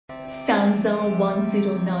Stanza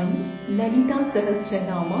 109, Lalita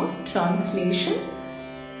Sahasranama, translation.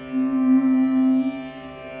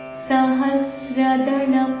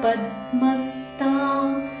 Sahasradala Padmasta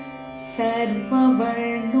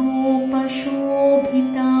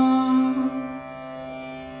Sarvavarnopashobhita.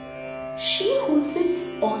 She who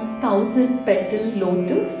sits on 1,000-petal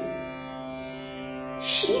lotus,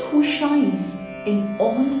 she who shines in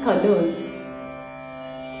all colors.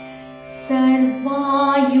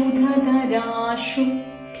 Sarvayudhadara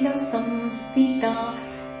shukla samstita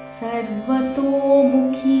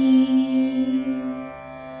sarvatomukhi.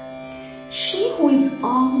 She who is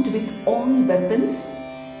armed with all weapons,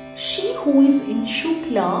 she who is in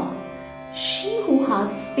shukla, she who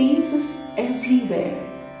has faces everywhere.